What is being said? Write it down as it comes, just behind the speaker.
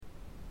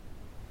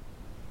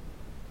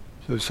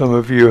So some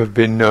of you have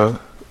been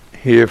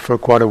here for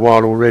quite a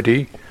while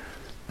already,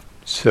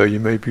 so you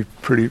may be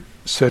pretty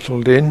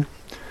settled in,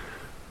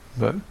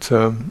 but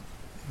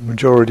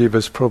majority of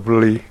us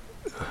probably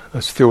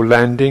are still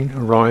landing,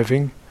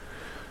 arriving.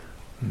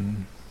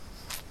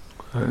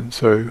 And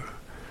so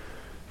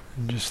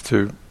just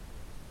to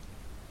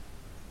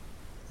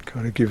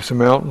kind of give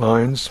some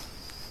outlines,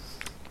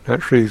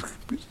 naturally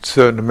a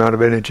certain amount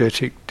of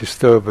energetic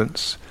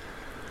disturbance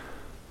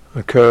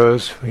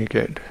occurs. We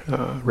get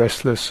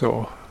restless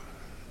or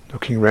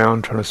looking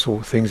around, trying to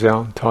sort things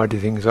out, tidy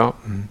things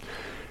up and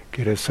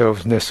get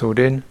ourselves nestled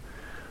in.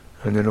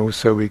 And then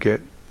also we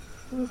get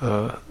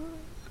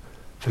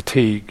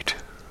fatigued.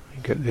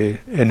 You get the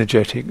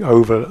energetic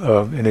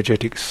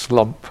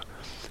slump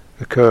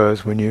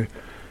occurs when you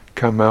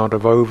come out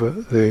of over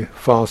the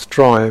fast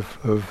drive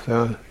of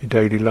your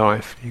daily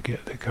life. You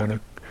get the kind of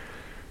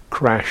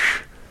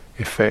crash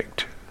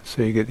effect.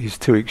 So you get these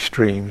two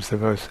extremes, the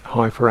most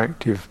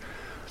hyperactive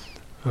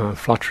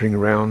fluttering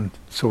around,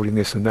 sorting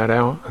this and that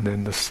out, and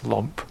then the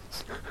slump,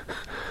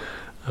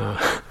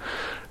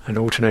 and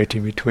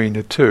alternating between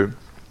the two,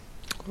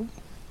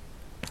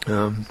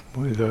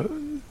 with a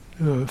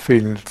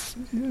feeling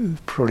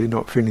probably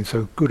not feeling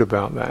so good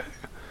about that.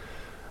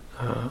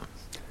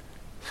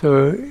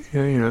 So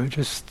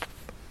just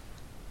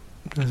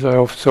as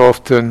I so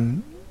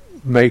often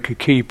make a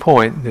key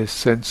point, this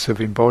sense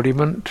of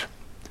embodiment,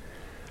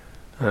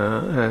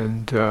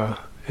 and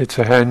it's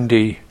a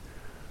handy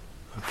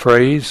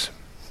phrase,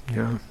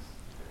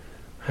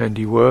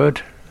 handy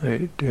word.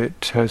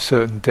 It has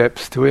certain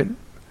depths to it,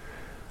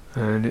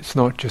 and it's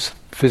not just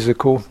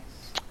physical.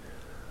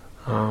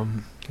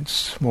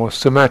 It's more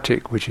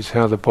somatic, which is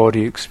how the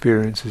body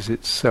experiences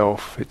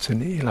itself. It's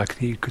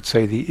like you could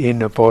say the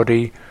inner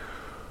body,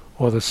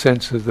 or the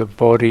sense of the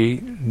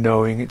body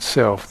knowing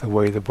itself, the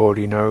way the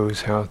body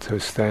knows how to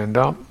stand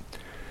up,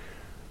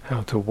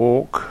 how to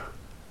walk.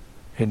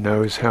 It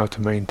knows how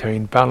to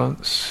maintain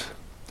balance.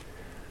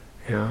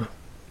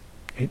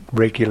 It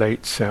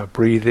regulates our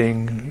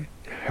breathing,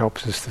 it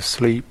helps us to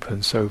sleep,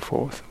 and so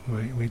forth.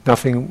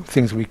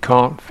 Things we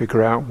can't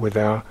figure out with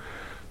our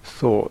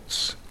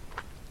thoughts.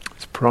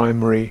 It's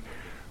primary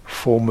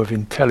form of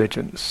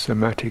intelligence,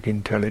 somatic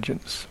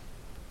intelligence,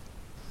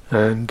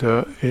 and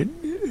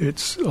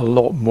it's a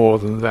lot more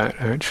than that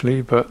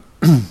actually. But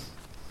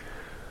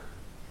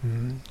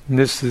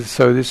this is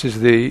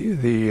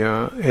the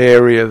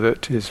area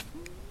that is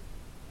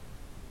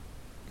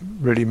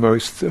really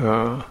most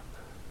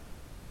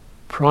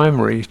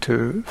primary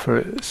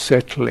for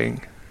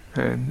settling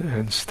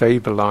and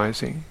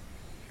stabilizing.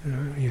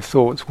 Your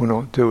thoughts will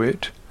not do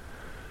it,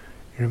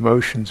 your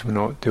emotions will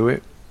not do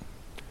it,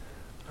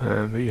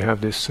 but you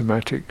have this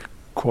somatic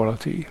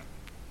quality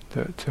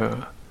that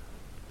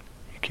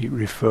you keep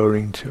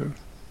referring to,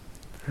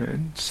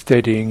 and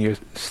steadying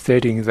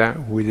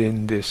that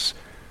within this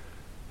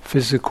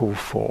physical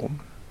form.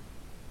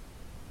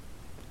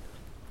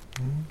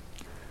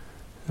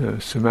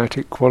 The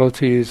somatic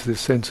quality is the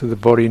sense of the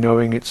body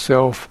knowing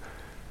itself,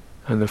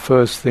 and the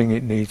first thing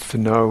it needs to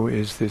know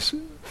is this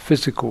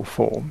physical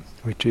form,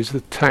 which is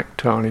the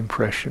tactile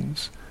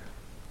impressions.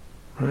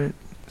 Right?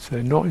 So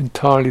they're not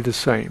entirely the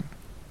same.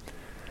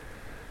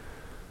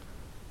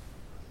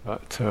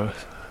 But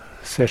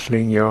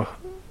settling your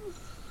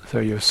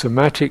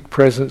somatic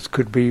presence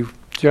could be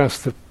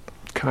just a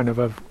kind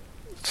of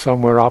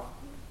somewhere up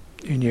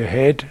in your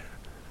head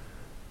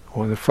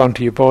or in the front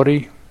of your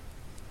body,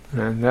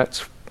 and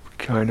that's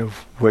kind of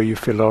where you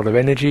feel a lot of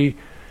energy,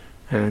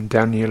 and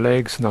down your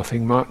legs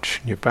nothing much,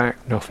 your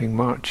back nothing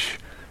much.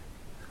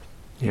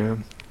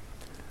 And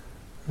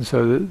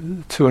so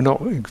the two are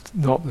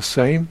not the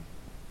same.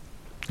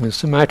 The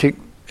somatic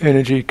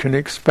energy can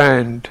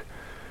expand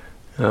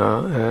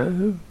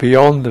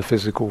beyond the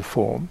physical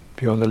form,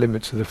 beyond the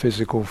limits of the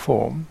physical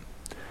form,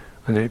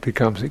 and then it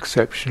becomes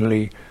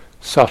exceptionally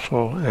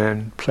subtle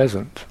and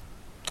pleasant.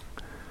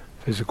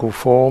 Physical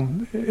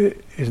form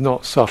is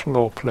not subtle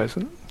or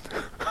pleasant,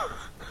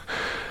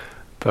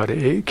 but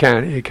it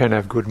can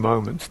have good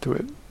moments to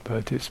it.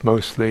 But it's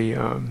mostly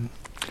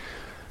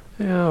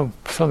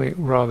something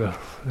rather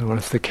they want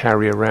us to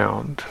carry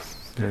around,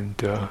 and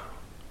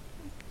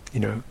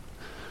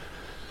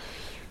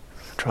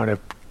try to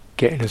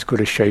get in as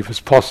good a shape as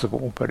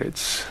possible. But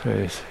it's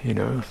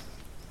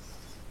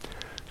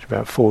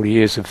about 40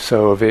 years or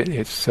so of it.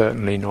 It's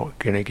certainly not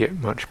going to get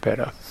much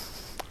better.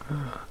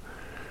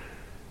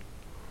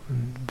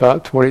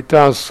 But what it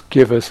does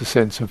give us a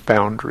sense of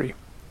boundary,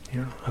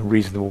 a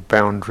reasonable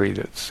boundary.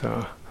 That's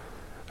the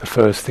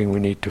first thing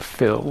we need to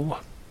fill.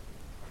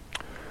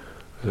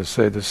 As I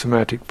say, the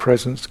somatic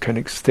presence can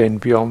extend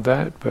beyond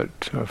that,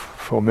 but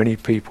for many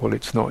people,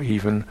 it's not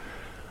even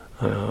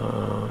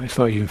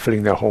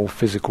filling their whole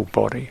physical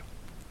body.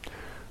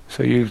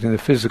 So using the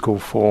physical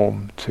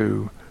form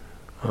to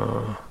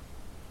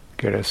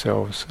get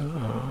ourselves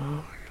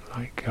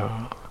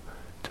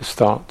to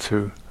start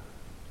to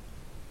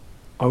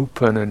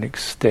open and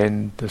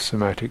extend the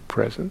somatic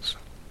presence.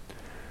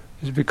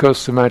 It's because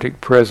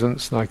somatic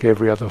presence, like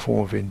every other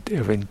form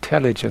of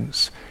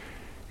intelligence,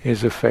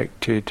 is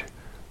affected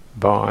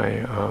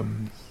by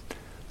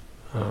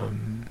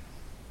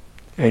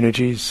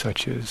energies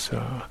such as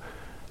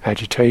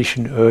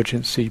agitation,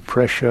 urgency,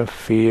 pressure,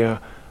 fear,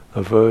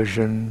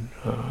 aversion.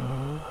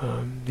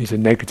 These are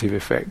negative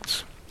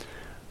effects.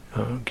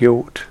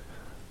 Guilt.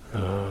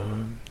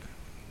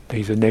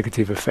 These are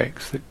negative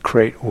effects that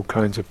create all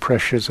kinds of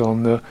pressures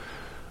on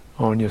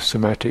your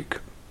somatic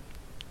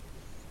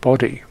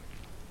body.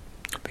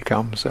 It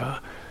becomes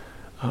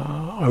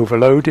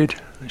overloaded,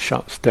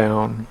 shuts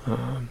down,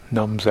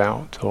 numbs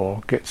out,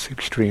 or gets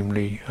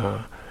extremely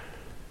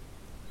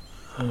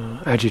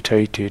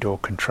agitated or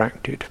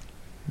contracted.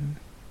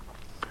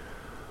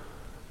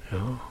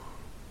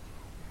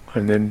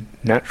 And then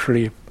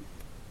naturally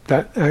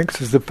that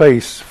acts as the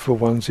base for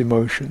one's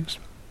emotions.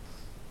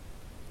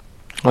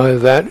 Either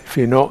that, if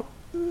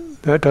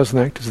that doesn't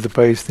act as the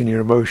base, then your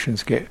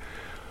emotions get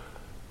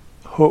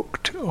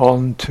hooked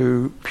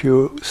onto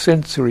pure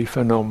sensory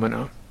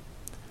phenomena.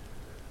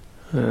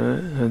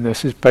 And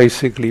this is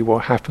basically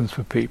what happens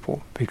for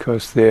people,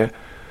 because their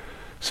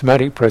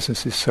somatic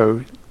presence is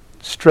so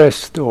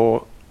stressed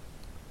or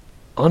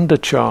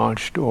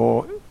undercharged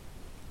or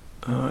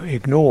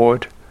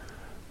ignored,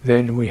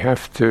 then we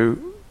have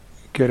to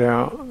get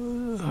our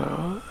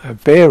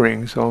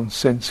bearings on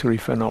sensory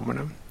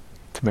phenomena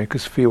to make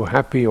us feel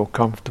happy or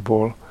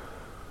comfortable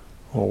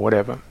or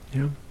whatever.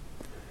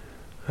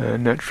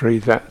 And naturally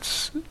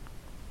that's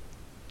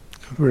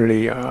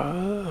really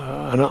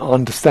an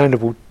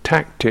understandable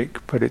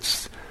tactic, but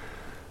it's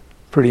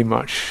pretty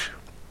much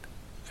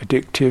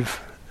addictive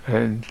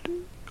and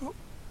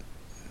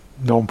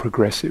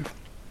non-progressive,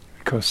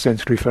 because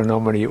sensory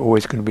phenomena, you're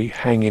always going to be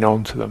hanging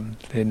on to them.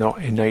 They're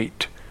not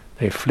innate,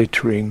 they're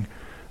flittering,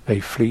 they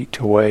fleet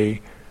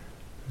away,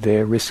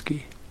 they're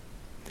risky.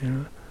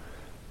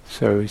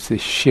 So it's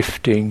this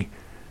shifting,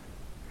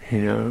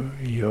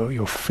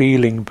 your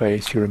feeling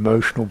base, your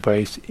emotional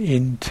base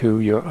into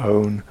your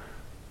own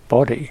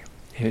body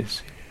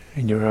is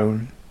in your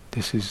own.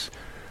 This is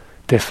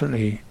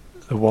definitely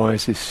the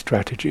wisest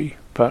strategy,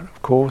 but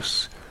of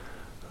course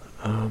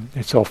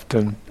it's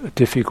often a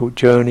difficult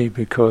journey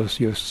because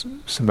your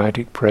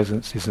somatic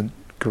presence isn't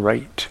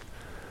great,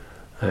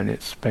 and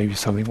it's maybe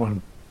something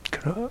one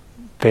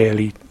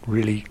barely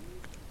really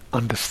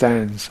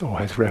understands or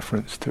has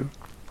reference to.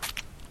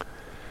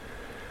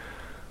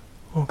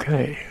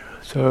 Okay,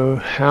 so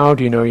how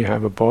do you know you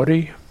have a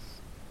body?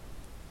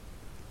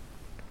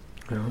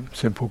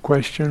 Simple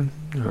question.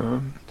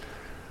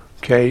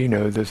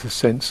 There's a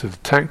sense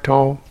of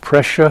tactile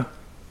pressure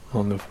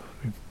on the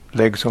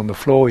legs on the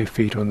floor, your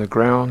feet on the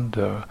ground,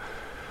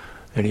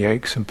 any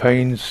aches and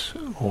pains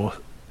or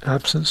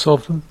absence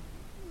of them.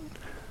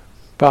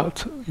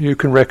 But you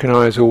can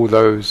recognize all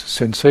those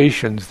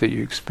sensations that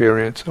you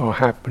experience are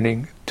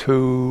happening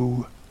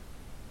to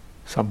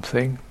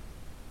something.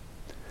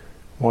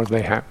 What are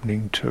they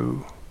happening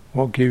to?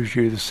 What gives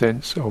you the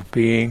sense of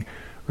being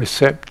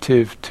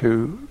receptive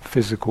to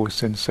physical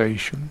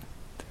sensation?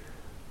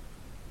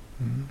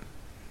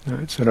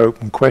 It's an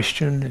open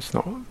question. It's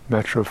not a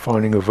matter of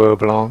finding a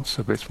verbal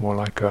answer, but it's more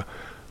like a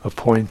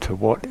pointer.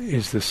 What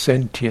is the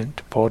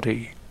sentient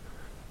body?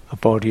 A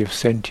body of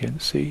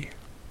sentiency.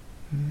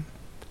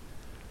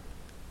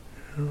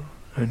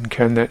 And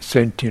can that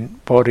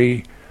sentient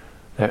body,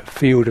 that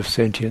field of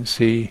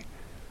sentiency,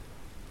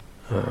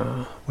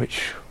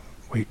 which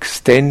we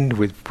extend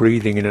with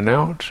breathing in and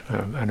out,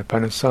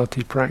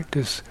 anapanasati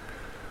practice,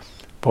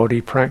 body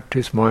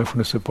practice,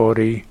 mindfulness of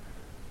body,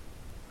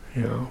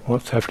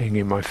 what's happening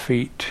in my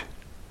feet,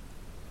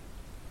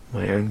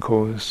 my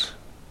ankles,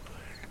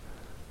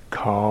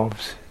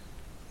 calves,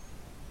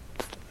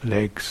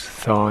 legs,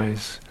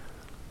 thighs,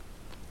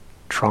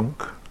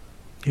 trunk,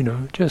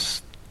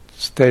 just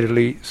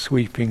steadily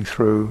sweeping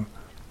through,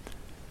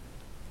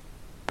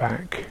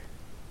 back,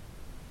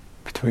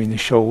 between the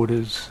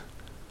shoulders,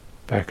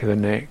 back of the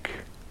neck,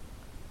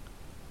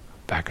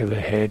 back of the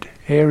head,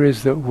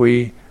 areas that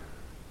we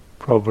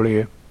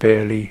probably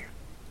barely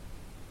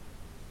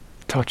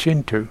touch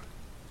into,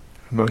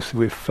 mostly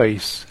with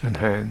face and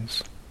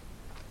hands.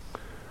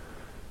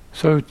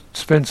 So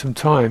spend some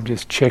time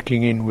just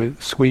checking in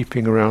with,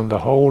 sweeping around the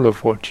whole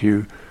of what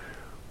you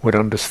would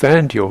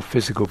understand your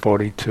physical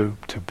body to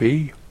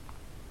be,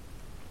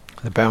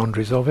 the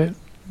boundaries of it,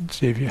 and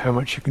see how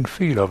much you can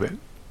feel of it.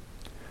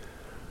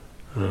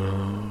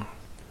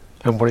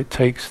 And what it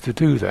takes to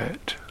do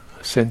that,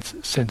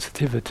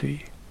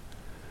 sensitivity.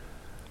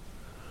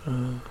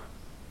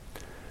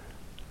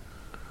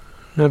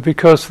 Now,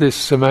 because this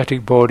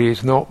somatic body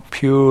is not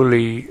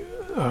purely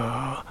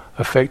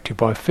affected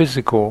by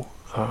physical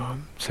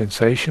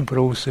sensation, but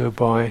also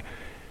by,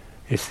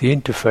 it's the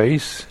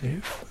interface,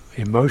 if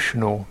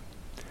emotional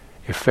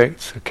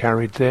effects are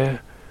carried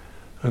there,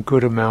 a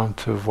good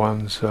amount of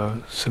one's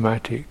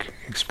somatic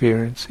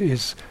experience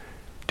is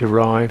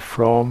derived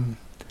from,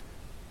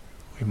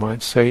 we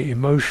might say,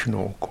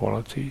 emotional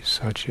qualities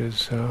such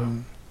as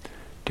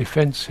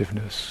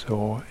defensiveness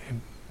or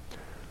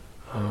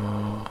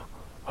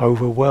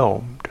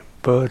overwhelmed,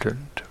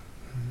 burdened.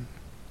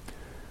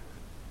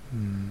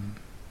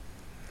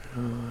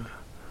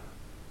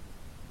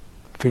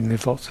 feeling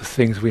there's lots of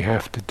things we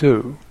have to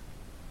do.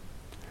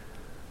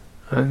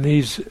 And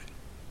these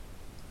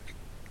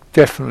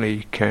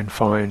definitely can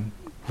find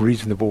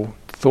reasonable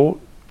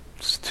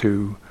thoughts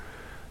to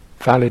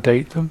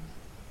validate them.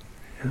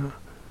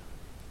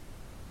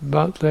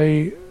 But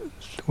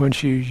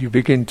once you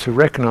begin to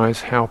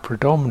recognize how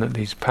predominant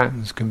these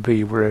patterns can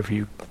be wherever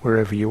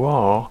you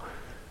are,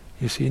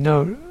 you see,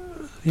 no,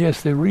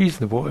 yes, they're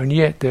reasonable, and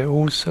yet they're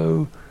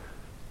also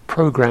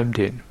programmed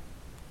in.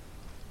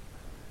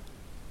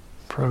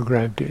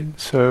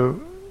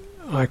 So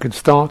I can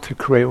start to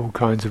create all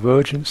kinds of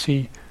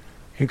urgency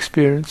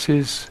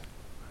experiences.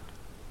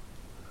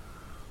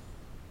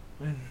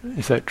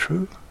 Is that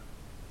true?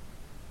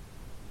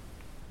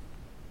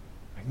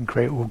 I can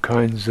create all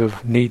kinds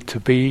of need to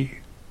be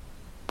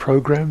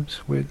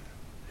programs with.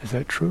 Is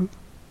that true?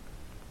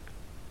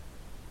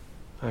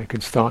 I can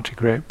start to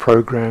create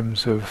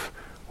programs of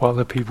what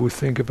other people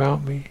think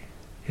about me.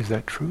 Is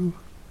that true?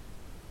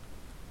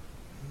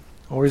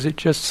 Or is it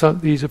just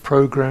these are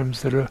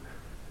programs that are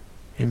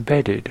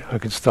embedded? I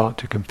can start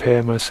to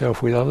compare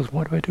myself with others.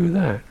 Why do I do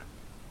that?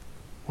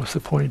 What's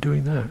the point of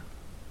doing that?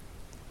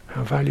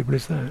 How valuable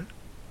is that?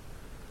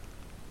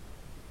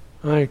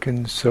 I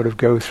can sort of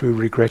go through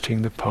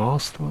regretting the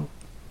past. Well,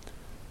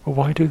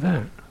 why do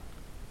that?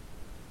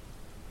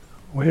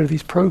 Where are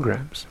these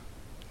programs?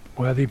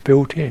 Why are they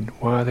built in?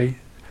 Why are they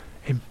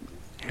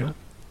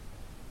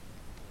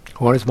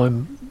why does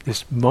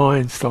this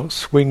mind start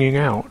swinging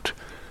out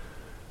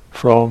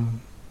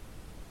from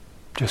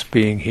just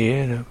being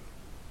here in a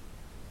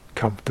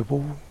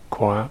comfortable,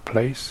 quiet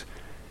place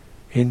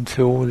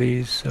into all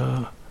these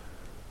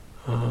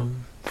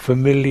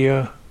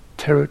familiar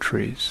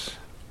territories?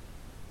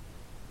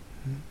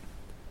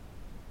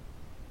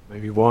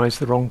 Maybe why is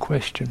the wrong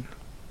question?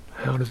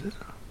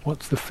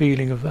 What's the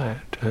feeling of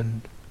that?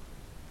 And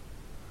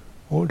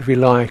what would it be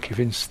like if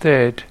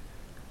instead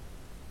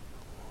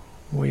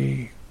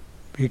we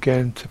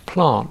began to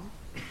plant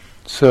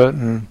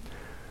certain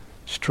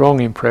strong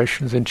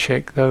impressions and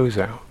check those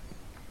out?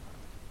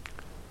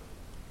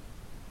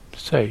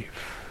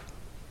 Safe.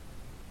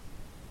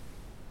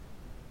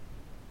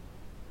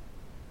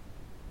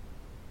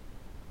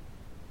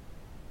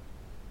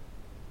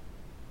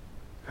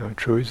 How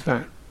true is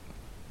that?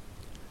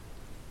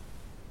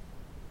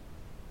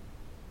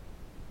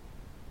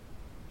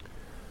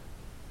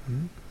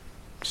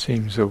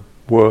 Seems a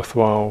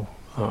worthwhile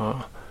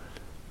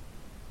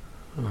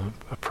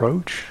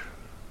approach.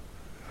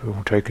 We've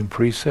all taken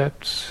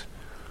precepts.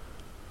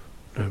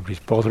 Nobody's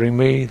bothering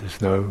me.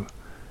 There's no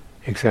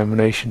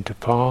examination to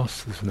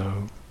pass. There's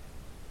no...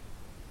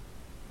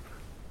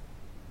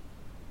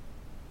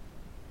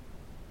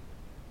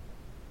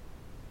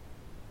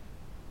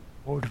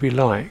 What would it be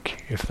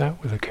like if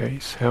that were the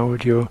case? How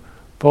would your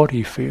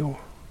body feel?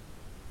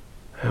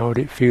 How would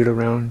it feel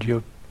around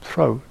your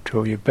throat,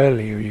 or your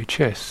belly, or your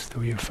chest,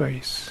 or your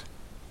face?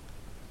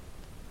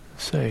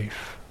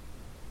 Safe.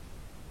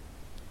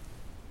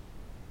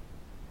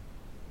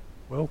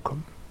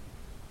 Welcome.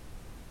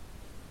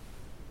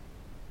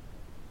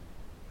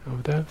 How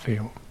would that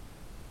feel?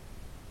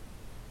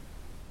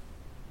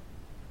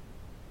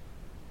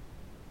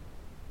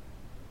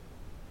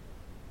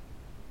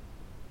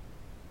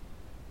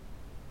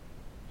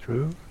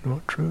 True?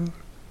 Not true?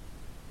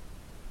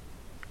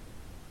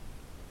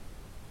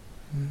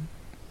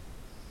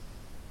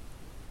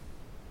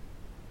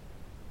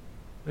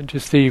 And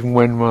just even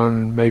when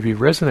one maybe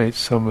resonates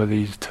some of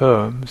these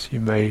terms, you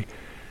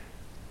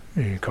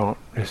can't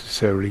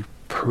necessarily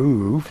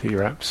prove that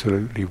you're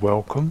absolutely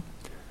welcome,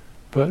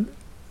 but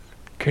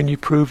can you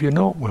prove you're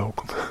not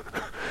welcome?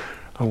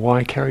 And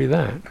why carry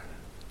that?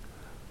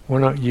 Why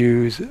not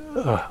use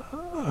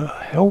a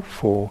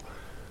helpful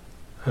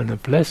and a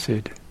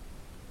blessed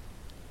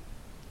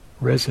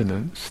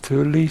resonance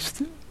to at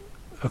least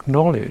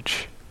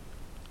acknowledge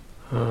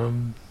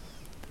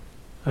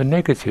a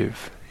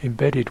negative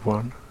embedded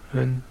one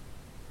and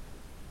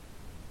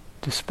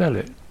dispel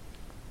it,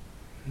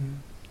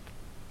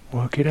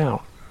 work it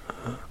out.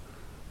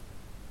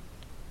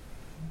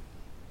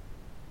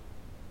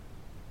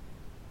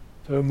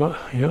 So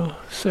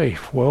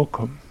safe,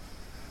 welcome,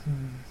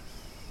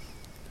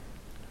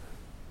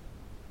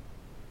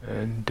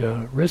 and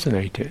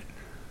resonate it.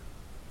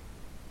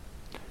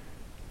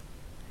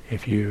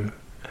 If you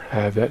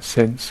have that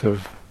sense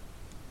of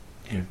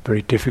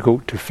very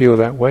difficult to feel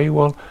that way,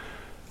 well,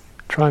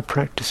 try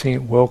practicing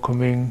it,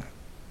 welcoming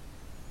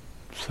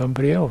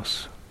somebody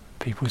else,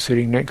 people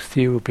sitting next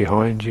to you or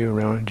behind you,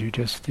 around you.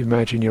 Just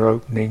imagine you're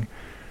opening,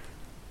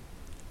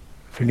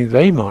 feeling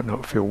they might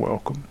not feel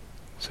welcome.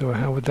 So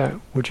how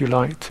would you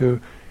like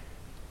to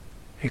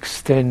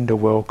extend a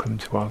welcome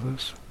to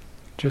others?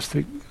 Just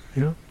to,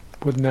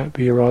 wouldn't that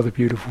be a rather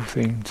beautiful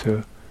thing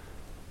to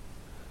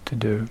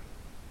do?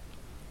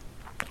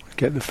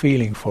 Get the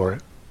feeling for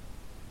it.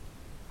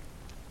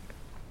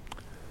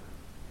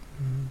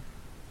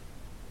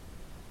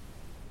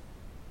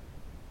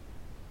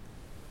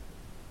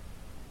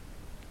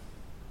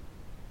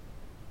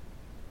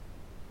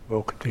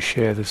 Welcome to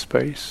share the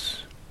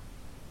space.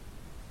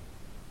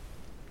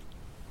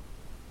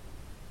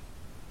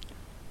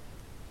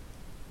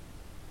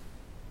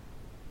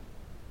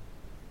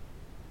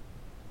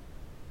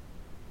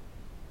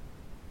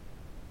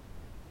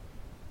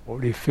 What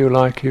would it feel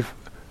like if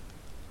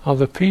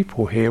other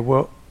people here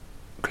were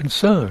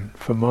concerned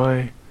for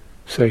my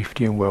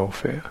safety and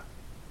welfare?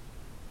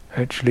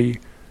 Actually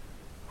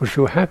would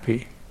feel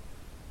happy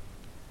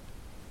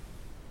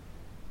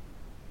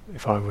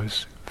if I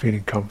was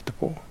feeling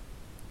comfortable.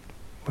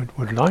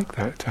 Would like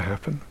that to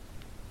happen.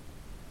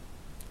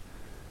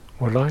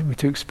 Would like me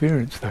to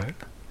experience that.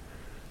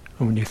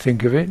 And when you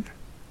think of it,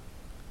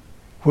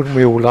 wouldn't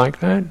we all like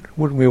that?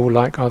 Wouldn't we all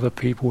like other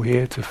people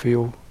here to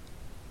feel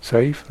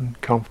safe and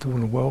comfortable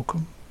and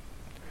welcome?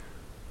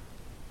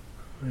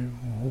 I mean,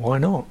 why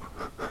not?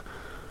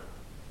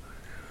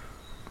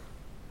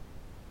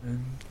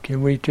 And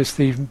can we just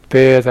even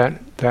bear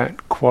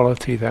that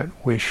quality, that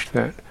wish,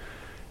 that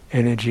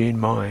energy in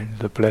mind,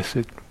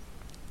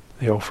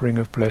 the offering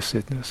of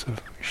blessedness,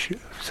 of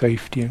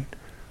safety and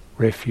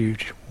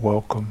refuge,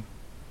 welcome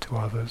to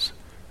others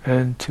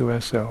and to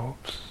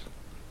ourselves.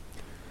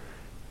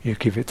 You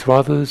give it to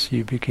others,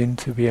 you begin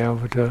to be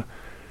able to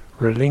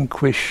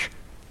relinquish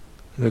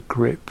the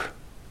grip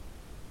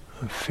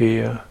of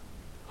fear,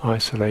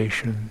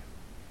 isolation,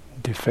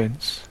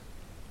 defense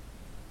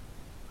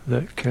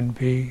that can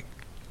be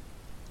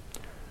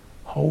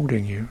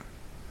holding you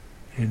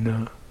in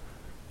a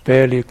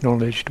barely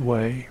acknowledged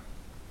way.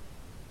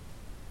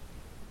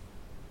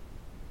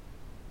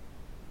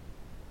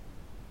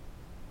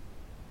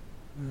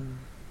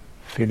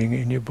 Feeling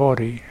it in your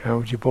body, how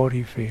would your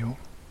body feel?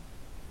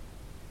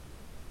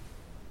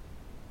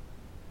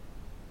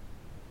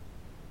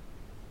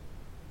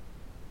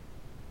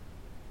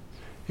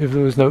 If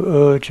there was no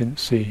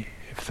urgency,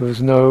 if there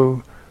was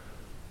no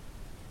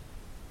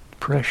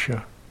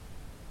pressure,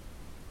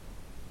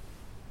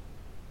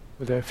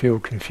 would that feel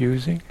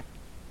confusing?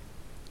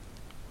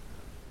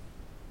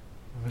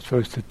 What am I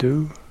supposed to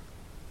do?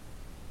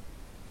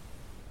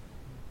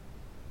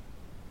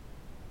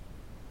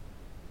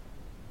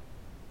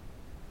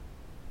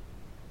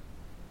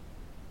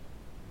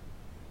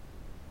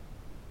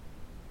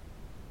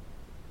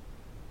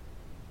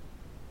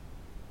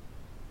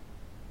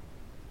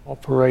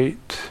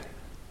 Operate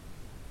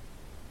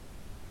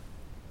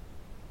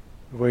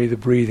the way the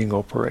breathing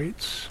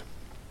operates.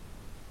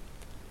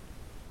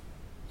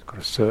 It's got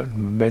a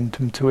certain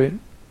momentum to it.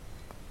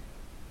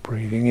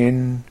 Breathing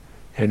in,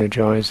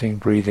 energizing,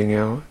 breathing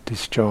out,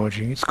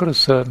 discharging. It's got a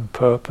certain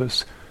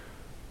purpose,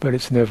 but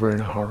it's never in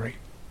a hurry.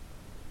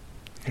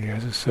 And it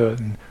has a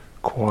certain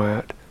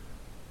quiet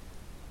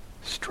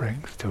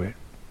strength to it.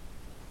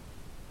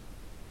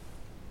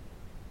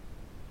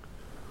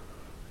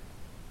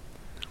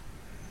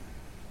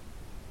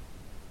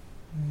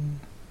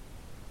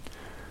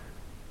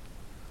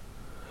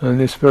 And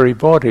this very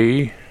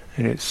body,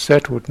 in its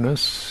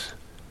settledness,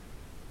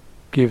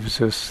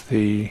 gives us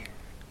the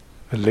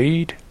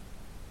lead,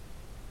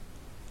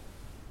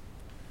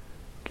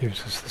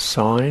 gives us the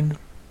sign.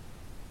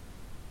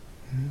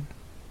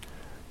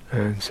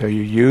 And so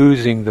you're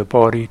using the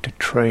body to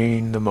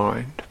train the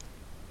mind.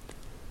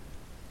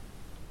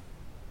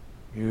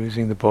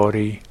 Using the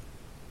body,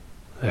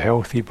 the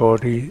healthy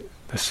body,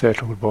 the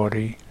settled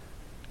body,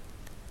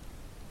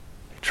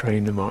 to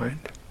train the mind.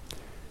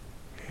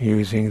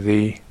 Using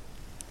the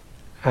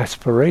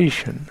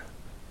aspiration,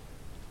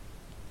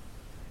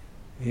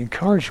 the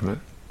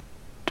encouragement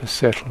to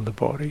settle the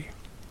body.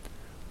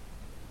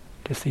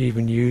 Just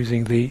even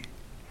using the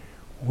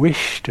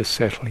wish to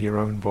settle your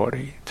own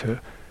body, to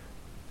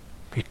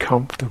be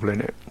comfortable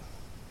in it.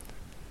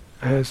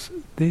 As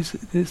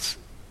this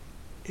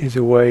is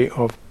a way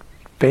of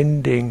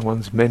bending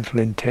one's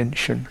mental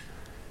intention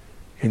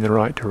in the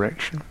right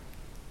direction.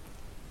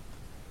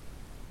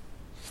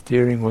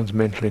 Steering one's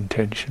mental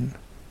intention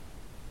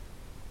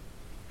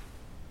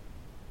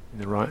in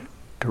the right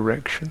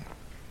direction.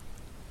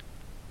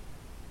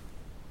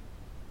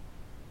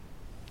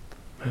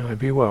 May I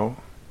be well,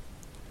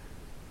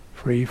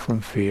 free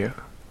from fear,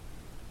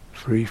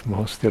 free from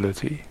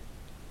hostility,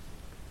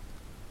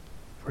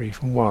 free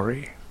from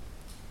worry,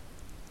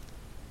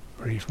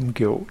 free from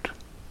guilt,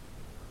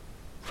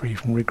 free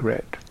from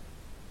regret,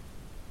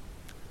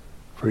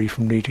 free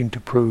from needing to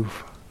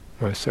prove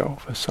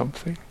myself as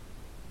something.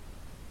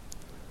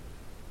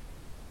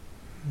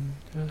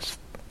 Just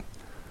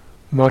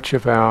much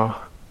of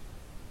our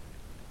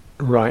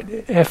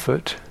right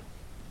effort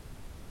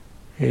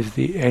is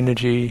the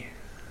energy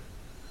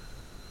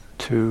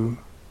to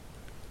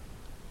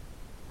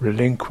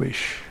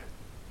relinquish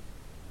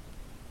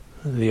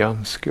the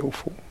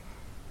unskillful.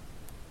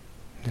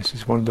 This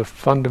is one of the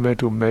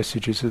fundamental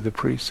messages of the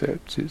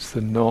precepts. It's the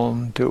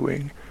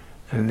non-doing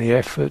and the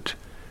effort,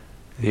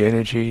 the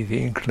energy,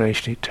 the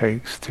inclination it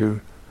takes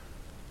to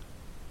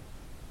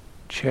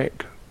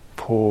check,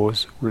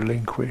 pause,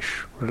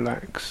 relinquish,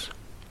 relax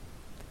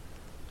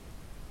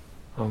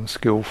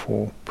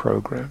unskillful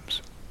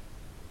programs.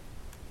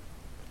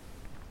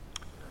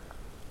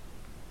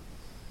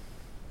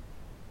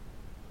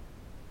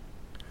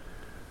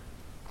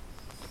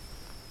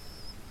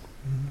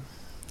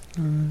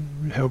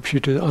 It helps you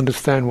to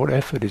understand what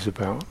effort is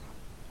about.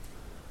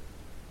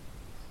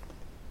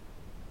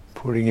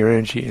 Putting your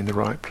energy in the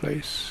right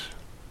place.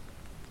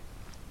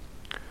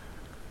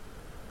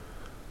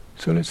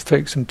 So let's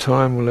take some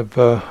time. We'll have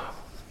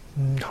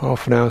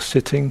half an hour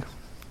sitting,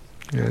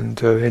 and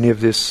any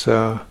of this,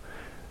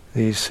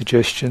 these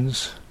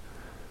suggestions,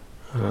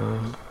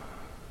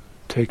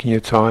 taking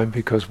your time,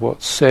 because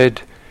what's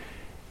said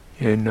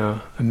in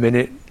a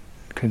minute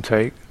can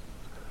take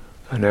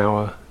an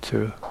hour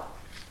to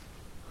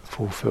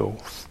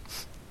fulfill.